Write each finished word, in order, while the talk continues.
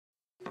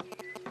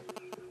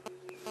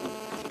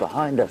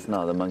behind us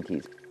now, the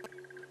monkeys.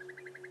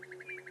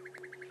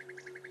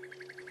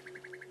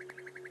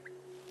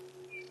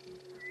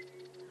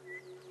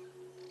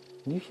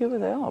 Can you hear where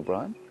they are,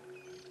 Brian?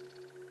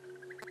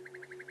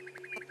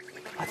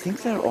 I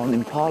think they're on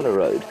Impala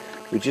Road,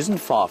 which isn't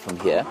far from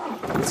here.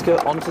 Let's go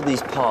onto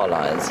these power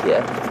lines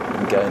here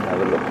and go and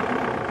have a look.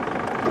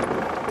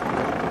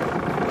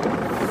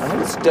 I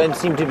just don't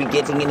seem to be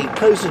getting any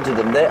closer to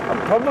them. They're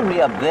probably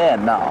up there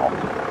now.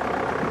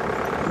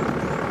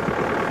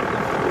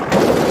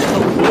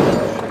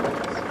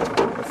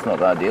 That's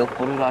not ideal.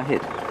 What did I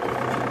hit?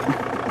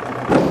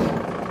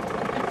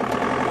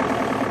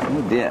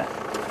 Oh dear.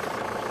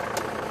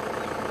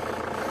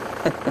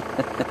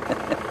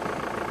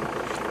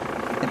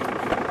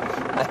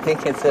 I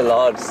think it's a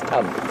large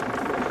stump.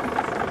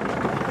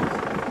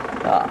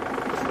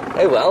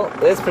 Oh well,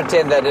 let's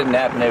pretend that didn't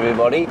happen,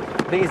 everybody.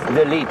 Please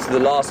delete the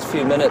last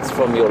few minutes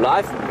from your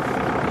life.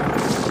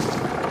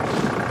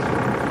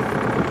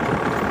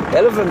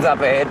 Elephants up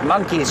ahead,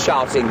 monkeys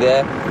shouting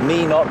there,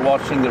 me not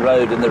watching the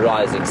road in the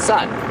rising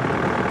sun.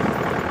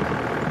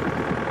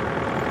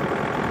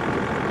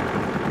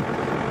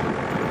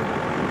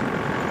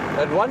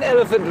 But one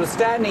elephant was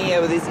standing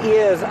here with his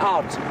ears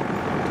out,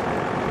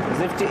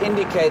 as if to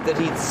indicate that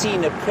he'd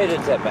seen a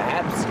predator,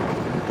 perhaps.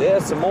 There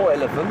are some more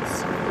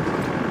elephants,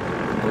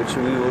 which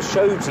we will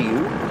show to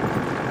you.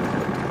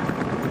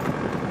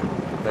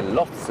 There are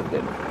lots of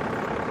them.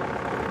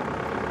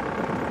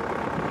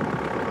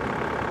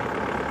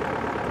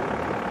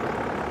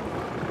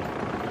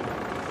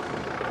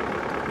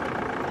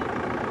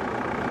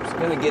 I'm just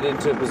going to get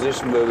into a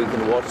position where we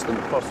can watch them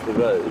cross the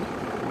road.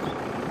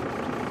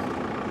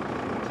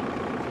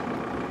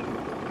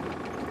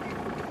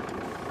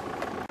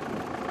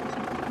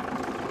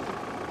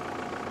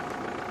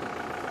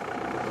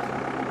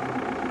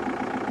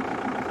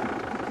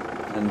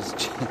 And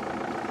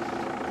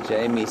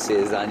Jamie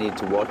says I need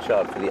to watch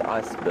out for the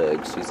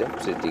icebergs. She's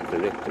absolutely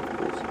correct, of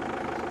course.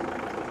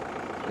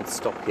 Let's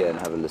stop here and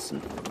have a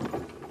listen.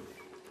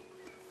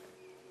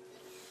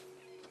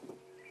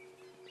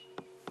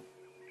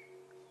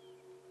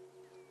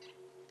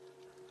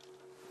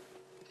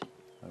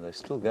 Well, they're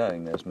still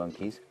going, those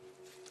monkeys.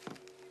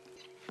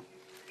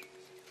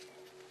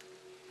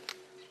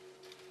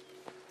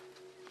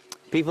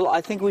 People,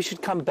 I think we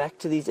should come back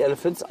to these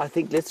elephants. I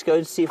think let's go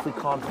and see if we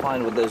can't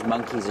find what those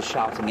monkeys are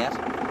shouting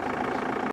at.